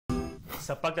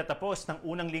Sa pagtatapos ng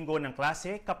unang linggo ng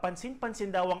klase,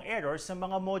 kapansin-pansin daw ang error sa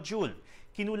mga module.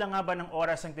 Kinulang nga ba ng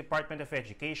oras ang Department of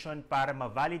Education para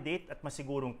ma-validate at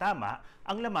masigurong tama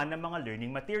ang laman ng mga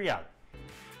learning material?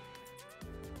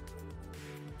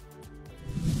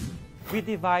 We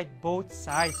divide both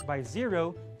sides by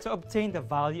 0 to obtain the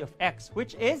value of x,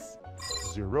 which is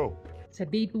 0. Sa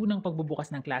day 2 ng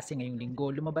pagbubukas ng klase ngayong linggo,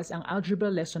 lumabas ang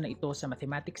algebra lesson na ito sa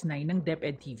Mathematics 9 ng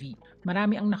Deped TV.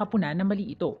 Marami ang nakapuna na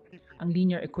mali ito. Ang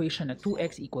linear equation na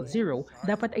 2x equals 0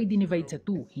 dapat ay dinivide sa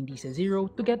 2, hindi sa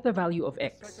 0 to get the value of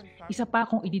x. Isa pa,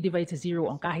 kung i-divide sa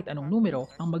 0 ang kahit anong numero,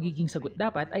 ang magiging sagot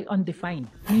dapat ay undefined.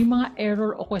 May mga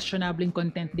error o questionabling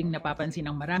content ding napapansin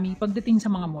ang marami pagdating sa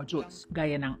mga modules,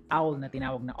 gaya ng owl na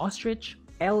tinawag na ostrich,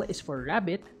 L is for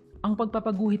rabbit, ang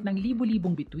pagpapaguhit ng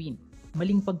libu-libong bituin,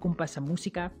 maling pagkumpas sa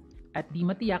musika, at di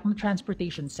matiyak na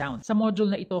transportation sound. Sa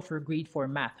module na ito for grade 4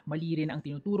 math, mali rin ang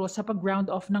tinuturo sa pag-round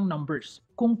off ng numbers.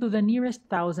 Kung to the nearest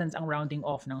thousands ang rounding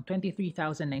off ng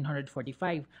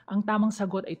 23,945, ang tamang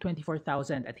sagot ay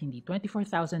 24,000 at hindi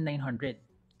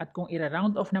 24,900. At kung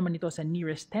ira-round off naman ito sa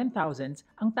nearest 10,000s,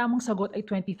 ang tamang sagot ay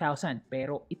 20,000,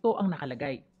 pero ito ang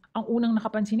nakalagay. Ang unang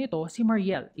nakapansin nito, si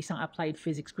Mariel, isang applied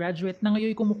physics graduate na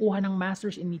ngayon kumukuha ng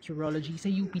Masters in Meteorology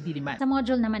sa UP Diliman. Sa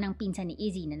module naman ng pinsan ni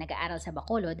Izzy na nag-aaral sa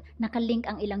Bacolod,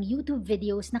 nakalink ang ilang YouTube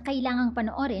videos na kailangang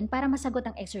panoorin para masagot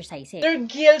ang exercises. Their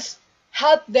gills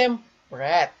help them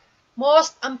breathe.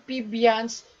 Most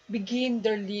amphibians begin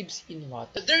their lives in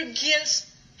water. Their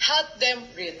gills help them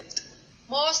breathe.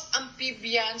 Most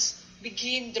amphibians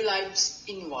begin their lives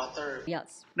in water.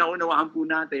 Yes. Naunawaan po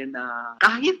natin na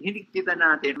kahit hinikita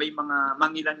natin may mga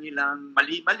mangilang-ilang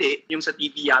mali-mali, yung sa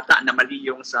TV yata na mali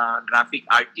yung sa graphic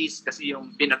artist kasi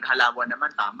yung pinaghalawan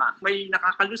naman tama. May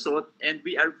nakakalusot and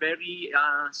we are very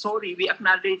sorry. We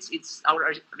acknowledge it's our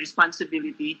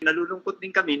responsibility. Nalulungkot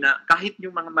din kami na kahit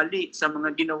yung mga mali sa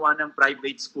mga ginawa ng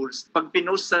private schools, pag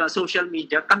pinost sa social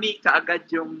media, kami kaagad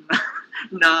yung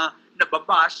na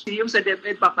nababash. Yung sa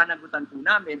Deped, papanagutan po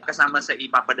namin kasama sa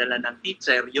ipapadala ng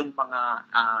teacher yung mga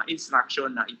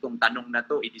instruction na itong tanong na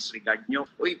to i-disregard nyo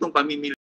o itong pamimili